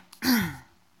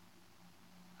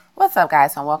What's up,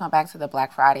 guys, and welcome back to the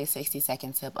Black Friday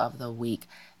 60-second tip of the week.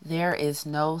 There is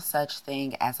no such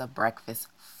thing as a breakfast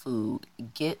food.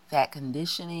 Get that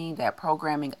conditioning, that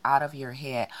programming out of your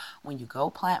head. When you go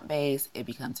plant-based, it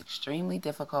becomes extremely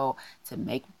difficult to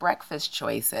make breakfast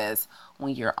choices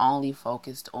when you're only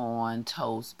focused on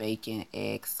toast, bacon,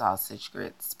 eggs, sausage,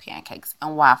 grits, pancakes,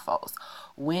 and waffles.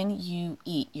 When you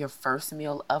eat your first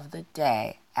meal of the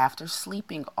day after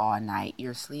sleeping all night,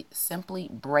 you're simply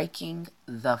breaking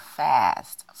the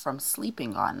fast from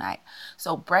sleeping all night.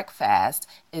 So breakfast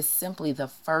is simply the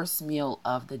first meal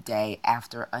of the day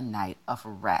after a night of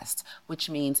rest, which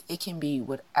means it can be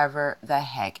whatever the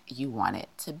heck you want it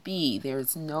to be.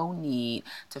 There's no need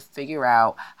to figure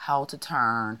out how to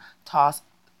turn toast,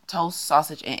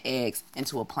 sausage, and eggs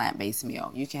into a plant-based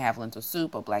meal. You can have lentil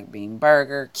soup, a black bean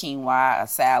burger, quinoa, a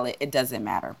salad. It doesn't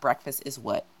matter. Breakfast is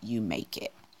what you make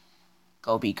it.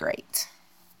 Go be great.